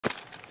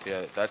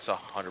Yeah, that's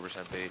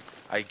 100% bait.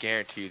 I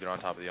guarantee you they're on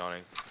top of the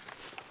awning.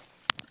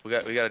 We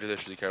gotta do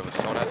this really careful.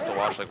 Someone has to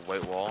watch like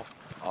white wall.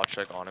 I'll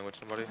check awning with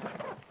somebody.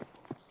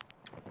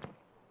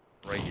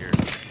 Right here.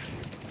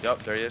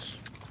 Yup, there he is.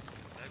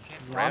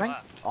 The Ramp?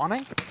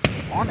 awning?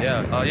 Awning?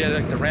 Yeah, yeah,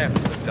 like the ramp,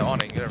 the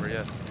awning, whatever,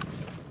 yeah.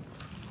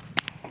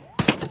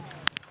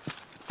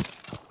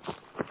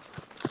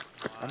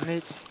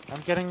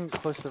 I'm getting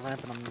close to the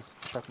ramp and I'm gonna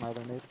chuck my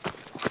other nade.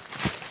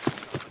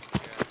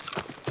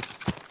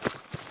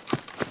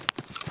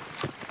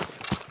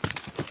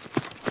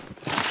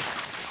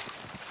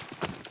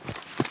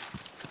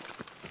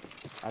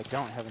 I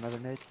don't have another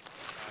nade.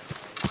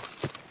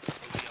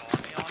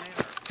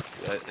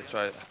 Yeah, it's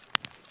right.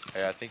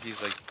 Yeah, I think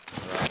he's like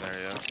around there,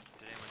 yeah.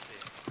 Did anyone see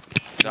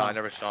it? No, I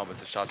never saw him, but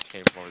the shots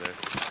came from over there.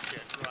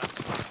 Shit, run.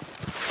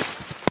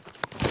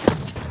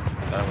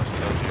 That was you.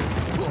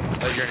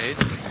 Oh, you're an 8?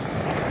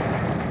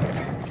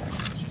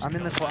 I'm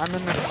in the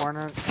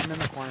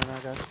corner now,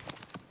 guys.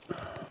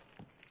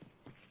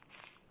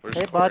 Where's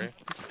Hey, Corey? bud.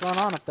 What's going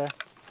on up there?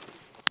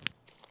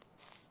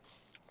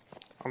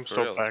 I'm For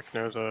still real? back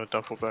near the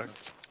duffel bag.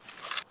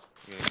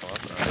 You gonna come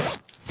up? Alright.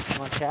 You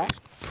want chat?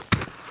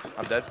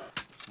 I'm dead.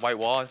 White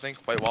wall, I think.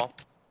 White wall.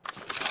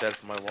 Dead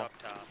from my It's wall. up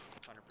top,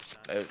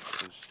 100%. It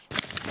was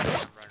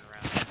Running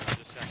around.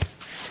 Just a second.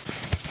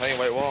 playing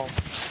white wall.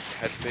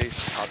 Head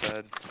face, top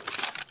head.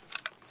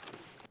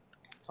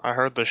 I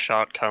heard the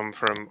shot come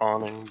from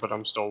awning, but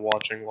I'm still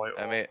watching white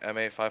wall.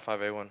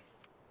 M855A1.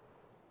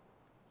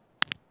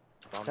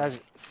 Guys,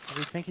 do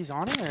we think he's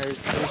on it or There's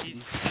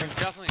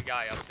definitely a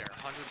guy up there,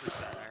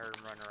 100%. I heard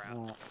him run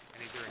around. Oh.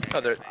 And he threw Oh,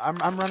 a there. nade.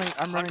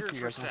 I'm running to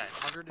you guys now.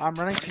 100%. I'm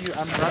running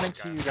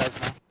to you guys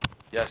now.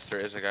 Yes, there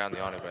is a guy on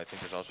the awning, but I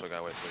think there's also a guy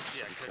with face.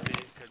 Yeah, could be,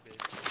 could be.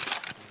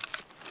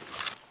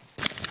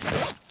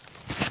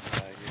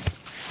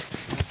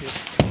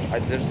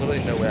 There's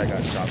literally no way I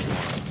got shot from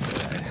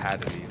awning. It had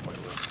to be white wood.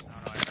 I don't know,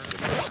 I heard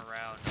him running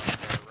around up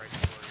there right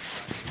before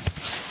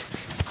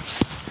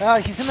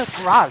you. He's in the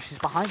garage. He's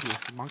behind you,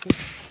 you monkey.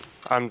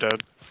 I'm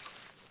dead.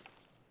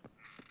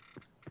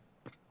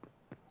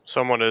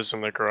 Someone is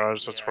in the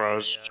garage, that's where I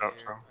was shot right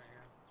from. here.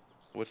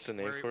 What's the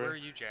name for Where it? are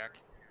you, Jack?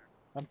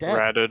 I'm dead.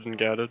 Ratted and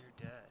gatted.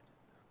 You're dead.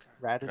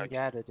 Ratted and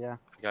gatted, yeah.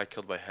 I got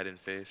killed by head and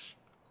face.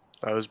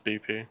 That was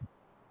BP.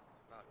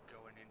 About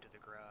going into the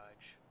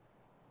garage.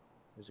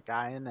 There's a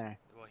guy in there.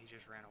 Well, he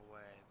just ran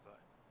away, but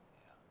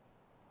yeah.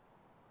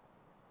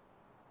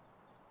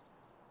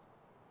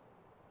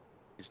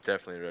 He's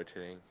definitely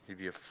rotating. He'd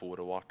be a fool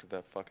to walk to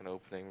that fucking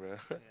opening, bro. Yeah,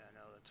 no,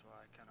 that's why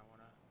I kind of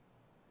want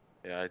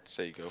to. Yeah, I'd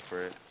say you go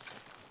for it.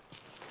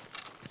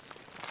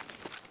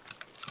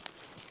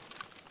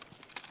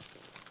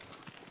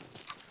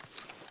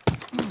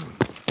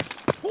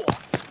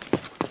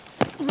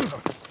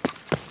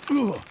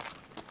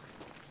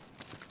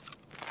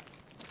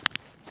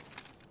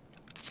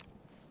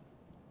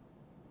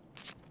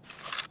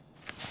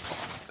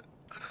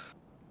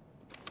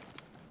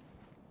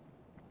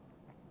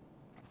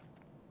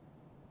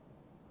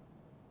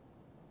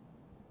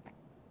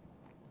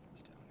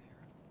 He's down here.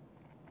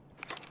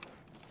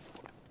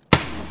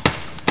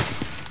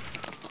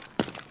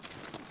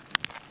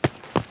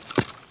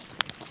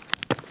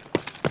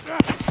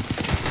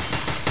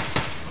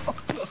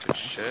 Good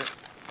shit.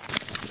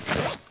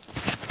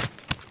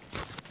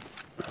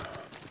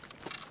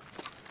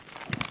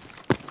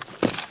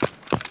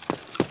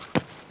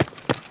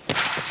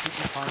 Should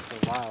be fine for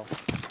a while.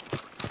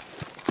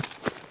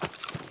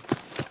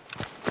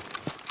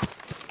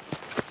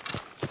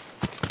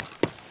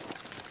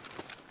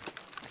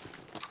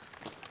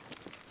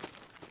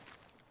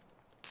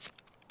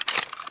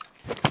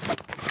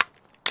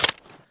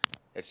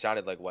 It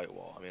sounded like white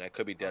wall. I mean, I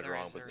could be dead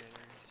wrong, but There he is.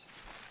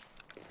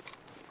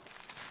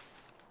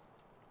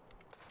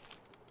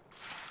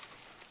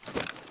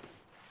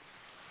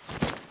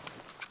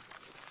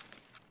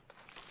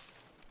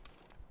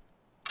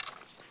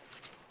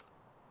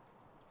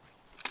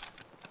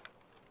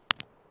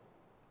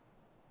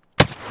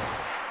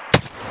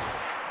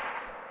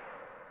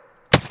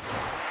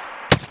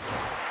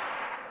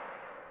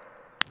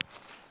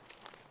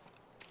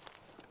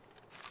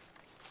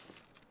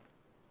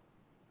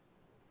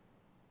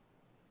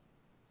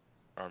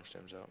 arm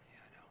stems out. Yeah,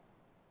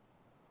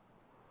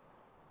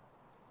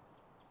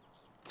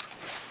 I know.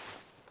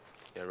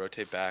 Yeah,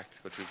 rotate back.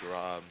 Go to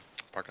garage,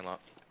 parking lot.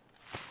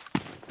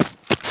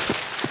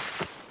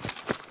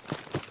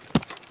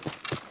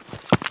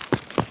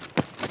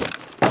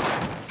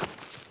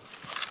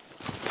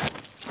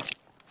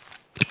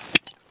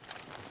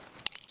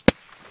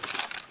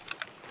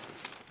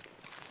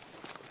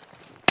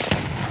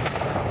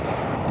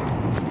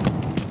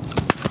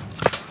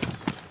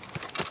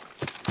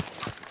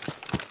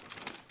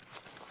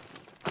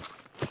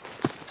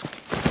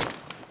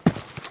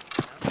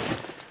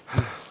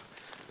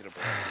 Get a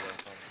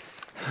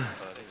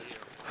bullet.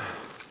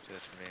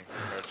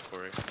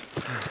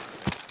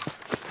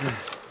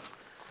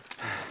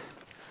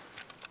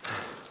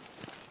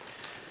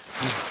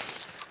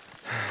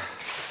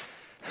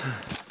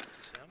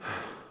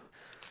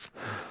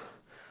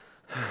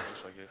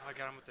 like it. Oh, I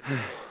got him with the nade.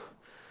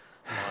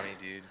 Money,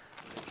 dude.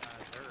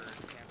 Third.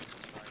 Camping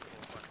this rifle.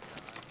 Fucking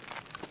die.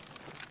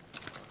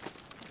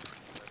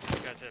 But these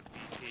guys have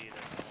BP.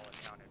 That's all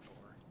accounted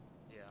for.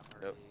 Yeah,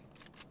 RD. Yep.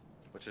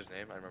 What's his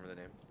name? I remember the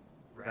name.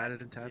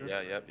 Ratted and tattered?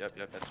 Yeah, yep,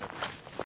 that's him.